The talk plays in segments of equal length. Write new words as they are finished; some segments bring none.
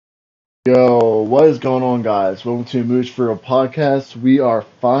Yo, what is going on, guys? Welcome to Mooch for a podcast. We are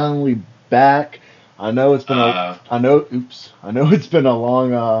finally back. I know it's been I know it's been a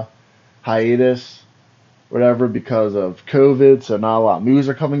long hiatus, whatever, because of COVID. So not a lot of movies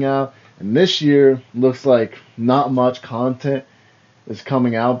are coming out, and this year looks like not much content is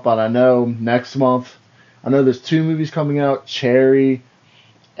coming out. But I know next month, I know there's two movies coming out: Cherry,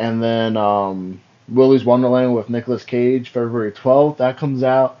 and then Willy's Wonderland with Nicolas Cage, February 12th. That comes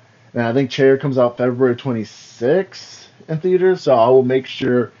out. And I think Cherry comes out February 26th in theaters. So I will make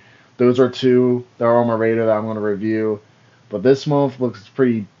sure those are two that are on my radar that I'm going to review. But this month looks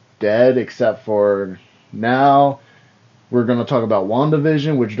pretty dead, except for now. We're going to talk about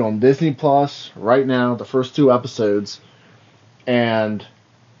WandaVision, which is on Disney Plus right now, the first two episodes. And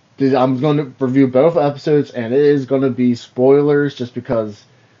I'm going to review both episodes, and it is going to be spoilers just because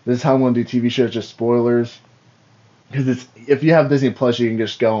this is how I'm going to do TV shows, just spoilers. Because if you have Disney Plus, you can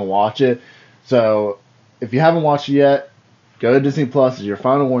just go and watch it. So if you haven't watched it yet, go to Disney Plus. It's your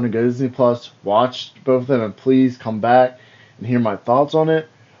final warning. Go to Disney Plus, watch both of them, and please come back and hear my thoughts on it.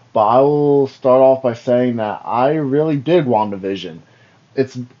 But I will start off by saying that I really dig WandaVision.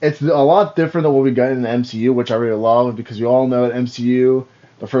 It's a lot different than what we got in the MCU, which I really love because you all know at MCU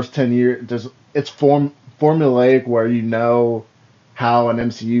the first 10 years it's formulaic where you know how an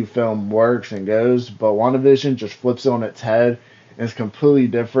MCU film works and goes, but WandaVision just flips it on its head and it's completely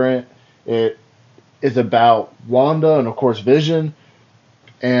different. It is about Wanda and of course Vision,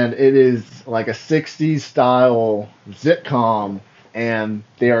 and it is like a 60s style sitcom, and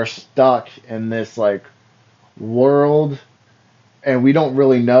they are stuck in this like world, and we don't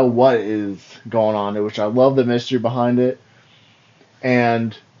really know what is going on, which I love the mystery behind it.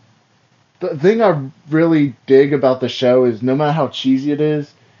 And the thing I really dig about the show is no matter how cheesy it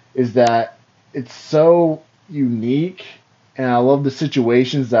is that it's so unique, and I love the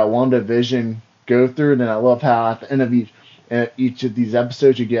situations that WandaVision go through, and then I love how at the end of each of these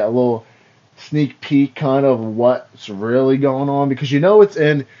episodes you get a little sneak peek kind of what's really going on, because you know it's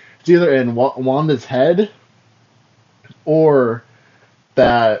either in Wanda's head or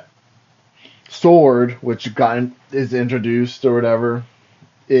that sword which is introduced or whatever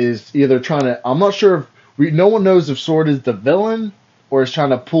is either trying to. I'm not sure if no one knows if Sword is the villain or is trying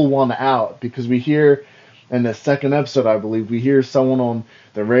to pull Wanda out, because we hear in the second episode, I believe, we hear someone on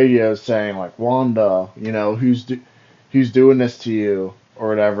the radio saying like, Wanda, who's doing this to you or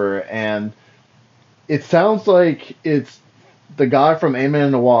whatever, and it sounds like it's the guy from Ant-Man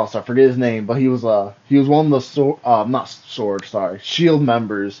and the Wasp. I forget his name, but he was one of the not Sword, sorry, Shield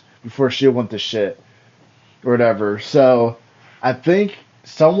members before Shield went to shit or whatever. So I think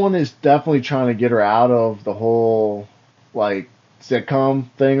someone is definitely trying to get her out of the whole like sitcom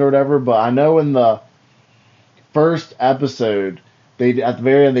thing or whatever. But I know in the first episode, they at the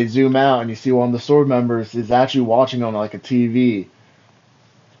very end they zoom out and you see one of the Sword members is actually watching on like a TV.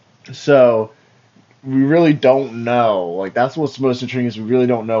 So we really don't know. Like that's what's most intriguing, is we really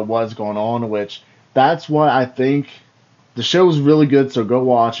don't know what's going on. Which that's why I think the show is really good. So go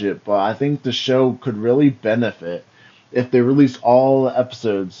watch it. But I think the show could really benefit if they release all the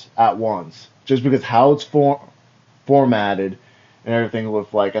episodes at once, just because how it's formatted and everything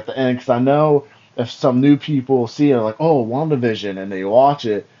with like at the end. Because I know if some new people see it like, oh, WandaVision, and they watch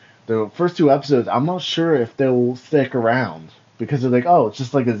it, the first two episodes, I'm not sure if they'll stick around, because they're like, oh, it's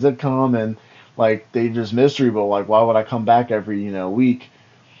just like a sitcom and like they just mystery, but like why would I come back every week?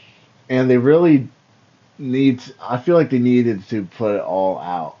 And they really I feel like they needed to put it all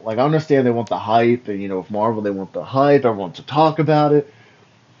out. Like I understand they want the hype, and with Marvel they want the hype, everyone to talk about it,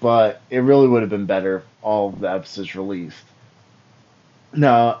 but it really would have been better if all of the episodes released.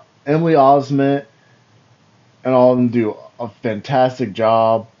 Now, Emily Osment and all of them do a fantastic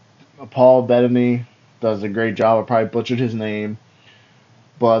job. Paul Bettany does a great job. I probably butchered his name,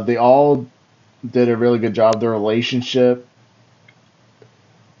 but they all did a really good job. Their relationship,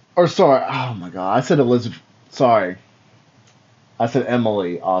 or sorry, oh my god, I said Elizabeth. Sorry, I said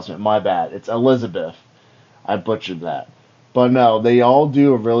Emily Osment. My bad. It's Elizabeth. I butchered that. But no, they all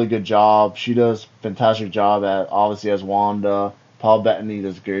do a really good job. She does a fantastic job at obviously as Wanda. Paul Bettany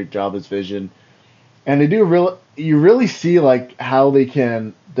does a great job as Vision, and they do real. You really see like how they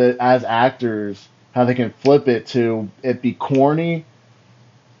can, as actors, how they can flip it to it be corny,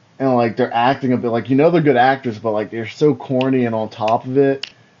 and like they're acting a bit like they're good actors, but like they're so corny and on top of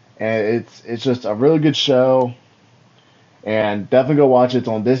it, and it's just a really good show. And definitely go watch it. It's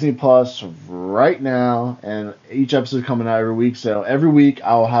on Disney Plus right now, and each episode is coming out every week. So every week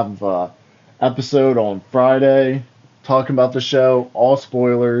I'll have an episode on Friday talking about the show, all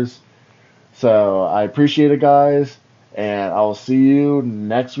spoilers. So I appreciate it, guys, and I'll see you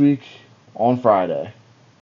next week on Friday.